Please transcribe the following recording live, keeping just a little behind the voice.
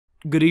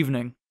Good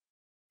evening.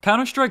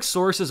 Counter-Strike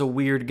Source is a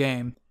weird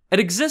game.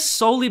 It exists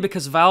solely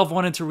because Valve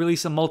wanted to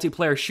release a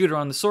multiplayer shooter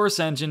on the Source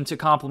engine to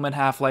complement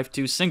Half-Life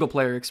 2's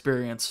single-player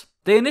experience.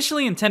 They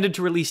initially intended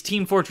to release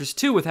Team Fortress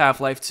 2 with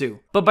Half-Life 2,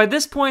 but by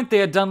this point they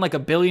had done like a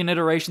billion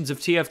iterations of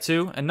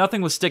TF2, and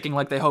nothing was sticking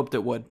like they hoped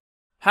it would.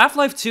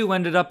 Half-Life 2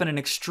 ended up in an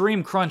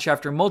extreme crunch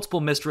after multiple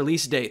missed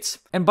release dates,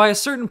 and by a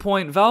certain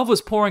point, Valve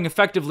was pouring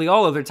effectively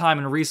all of their time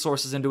and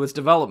resources into its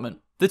development.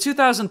 The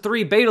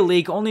 2003 beta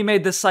leak only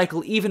made this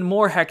cycle even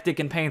more hectic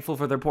and painful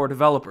for their poor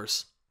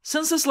developers.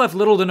 Since this left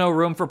little to no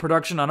room for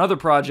production on other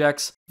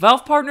projects,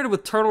 Valve partnered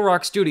with Turtle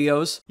Rock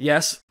Studios,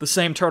 yes, the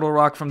same Turtle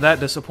Rock from that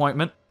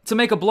disappointment, to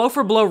make a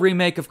blow-for-blow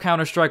remake of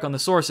Counter-Strike on the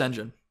Source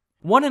engine.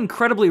 One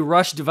incredibly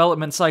rushed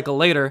development cycle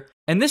later,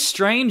 and this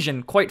strange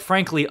and quite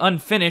frankly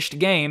unfinished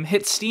game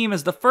hit Steam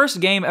as the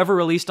first game ever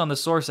released on the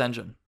Source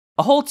engine,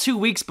 a whole 2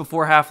 weeks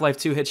before Half-Life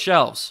 2 hit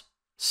shelves.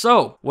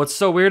 So, what's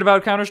so weird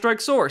about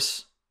Counter-Strike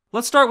Source?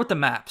 Let's start with the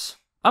maps.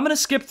 I'm gonna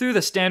skip through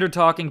the standard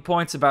talking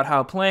points about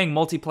how playing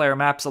multiplayer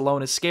maps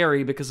alone is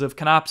scary because of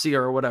Canopsia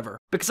or whatever,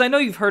 because I know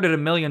you've heard it a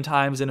million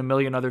times in a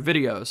million other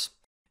videos.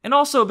 And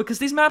also because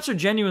these maps are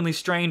genuinely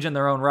strange in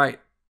their own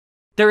right.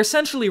 They're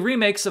essentially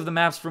remakes of the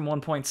maps from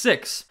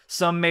 1.6,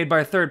 some made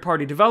by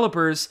third-party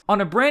developers, on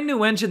a brand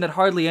new engine that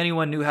hardly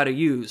anyone knew how to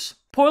use.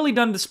 Poorly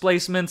done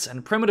displacements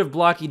and primitive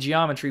blocky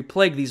geometry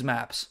plague these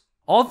maps.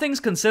 All things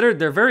considered,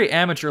 they're very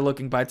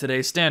amateur-looking by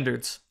today's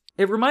standards.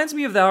 It reminds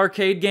me of the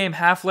arcade game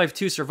Half-Life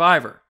 2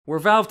 Survivor, where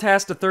Valve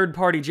tasked a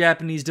third-party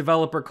Japanese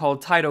developer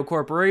called Taito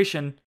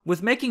Corporation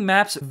with making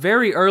maps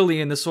very early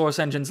in the Source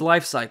engine's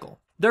lifecycle.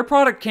 Their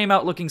product came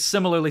out looking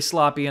similarly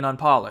sloppy and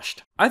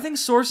unpolished. I think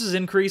Source's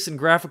increase in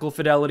graphical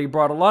fidelity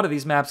brought a lot of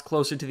these maps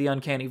closer to the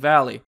uncanny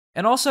valley,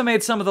 and also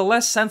made some of the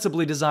less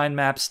sensibly designed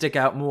maps stick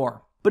out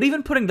more. But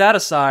even putting that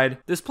aside,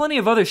 there's plenty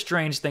of other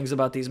strange things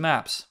about these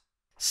maps.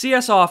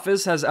 CS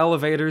Office has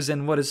elevators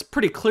in what is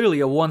pretty clearly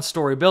a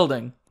one-story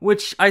building,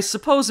 which I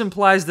suppose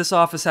implies this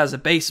office has a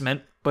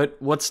basement, but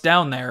what's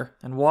down there,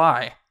 and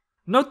why?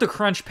 Note the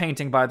crunch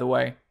painting, by the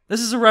way. This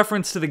is a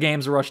reference to the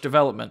game's rush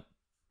development.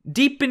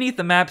 Deep beneath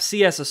the map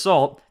CS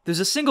Assault, there's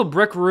a single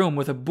brick room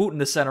with a boot in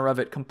the center of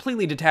it,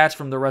 completely detached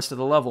from the rest of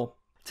the level.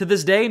 To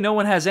this day, no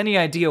one has any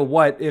idea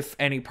what, if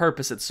any,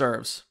 purpose it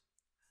serves.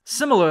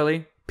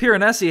 Similarly,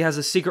 Piranesi has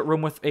a secret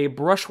room with a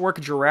brushwork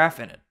giraffe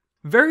in it.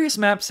 Various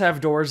maps have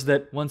doors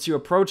that, once you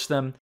approach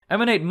them,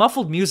 emanate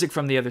muffled music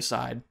from the other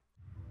side.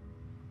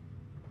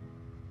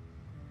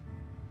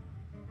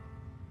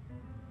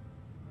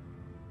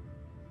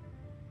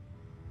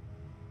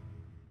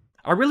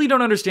 I really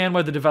don't understand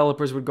why the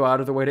developers would go out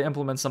of their way to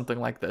implement something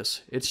like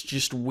this. It's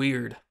just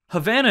weird.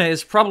 Havana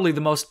is probably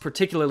the most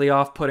particularly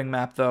off-putting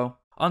map, though.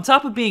 On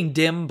top of being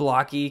dim,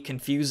 blocky,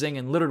 confusing,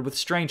 and littered with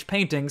strange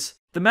paintings,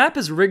 the map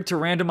is rigged to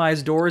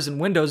randomize doors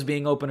and windows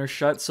being open or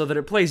shut so that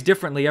it plays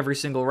differently every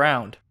single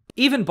round.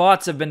 Even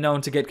bots have been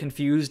known to get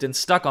confused and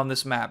stuck on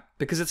this map,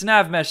 because its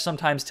nav mesh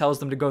sometimes tells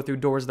them to go through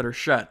doors that are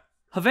shut.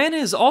 Havana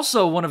is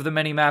also one of the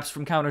many maps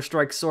from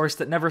Counter-Strike Source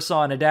that never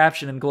saw an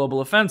adaptation in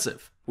Global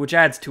Offensive, which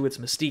adds to its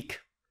mystique.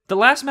 The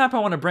last map I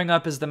want to bring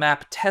up is the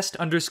map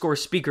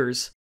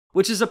Test_Speakers,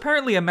 which is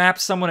apparently a map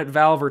someone at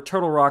Valve or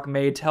Turtle Rock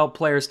made to help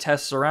players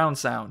test surround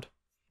sound.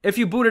 If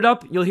you boot it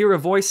up, you'll hear a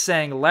voice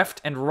saying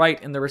left and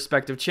right in the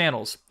respective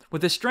channels,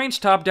 with a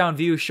strange top-down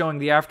view showing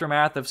the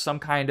aftermath of some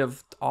kind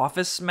of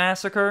office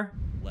massacre.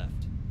 Left.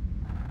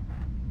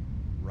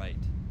 Right.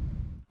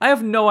 I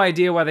have no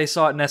idea why they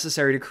saw it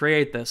necessary to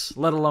create this,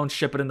 let alone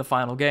ship it in the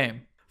final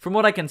game. From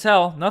what I can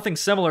tell, nothing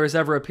similar has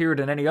ever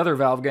appeared in any other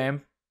Valve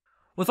game.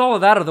 With all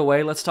of that out of the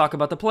way, let's talk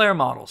about the player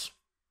models.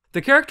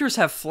 The characters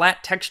have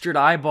flat textured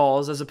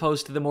eyeballs as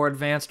opposed to the more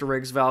advanced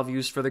rigs Valve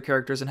used for the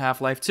characters in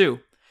Half-Life 2,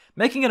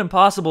 making it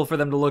impossible for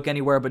them to look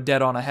anywhere but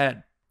dead on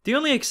ahead. The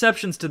only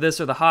exceptions to this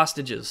are the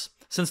hostages,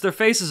 since their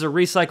faces are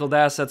recycled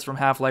assets from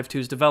Half-Life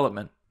 2's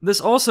development. This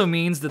also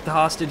means that the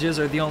hostages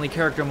are the only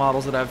character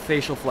models that have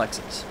facial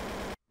flexes.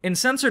 In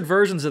censored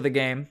versions of the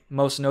game,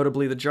 most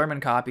notably the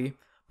German copy,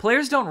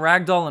 players don't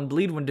ragdoll and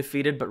bleed when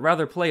defeated, but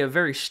rather play a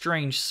very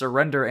strange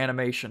surrender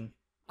animation.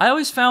 I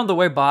always found the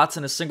way bots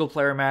in a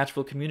single-player match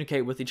will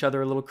communicate with each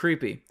other a little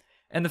creepy,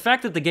 and the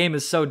fact that the game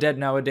is so dead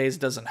nowadays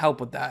doesn't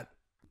help with that.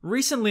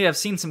 Recently, I've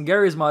seen some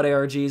Garry's Mod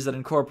ARGs that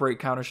incorporate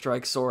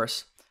Counter-Strike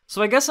Source,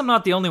 so I guess I'm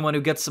not the only one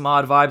who gets some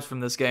odd vibes from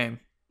this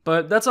game.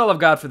 But that's all I've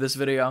got for this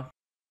video.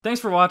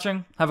 Thanks for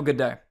watching, have a good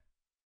day.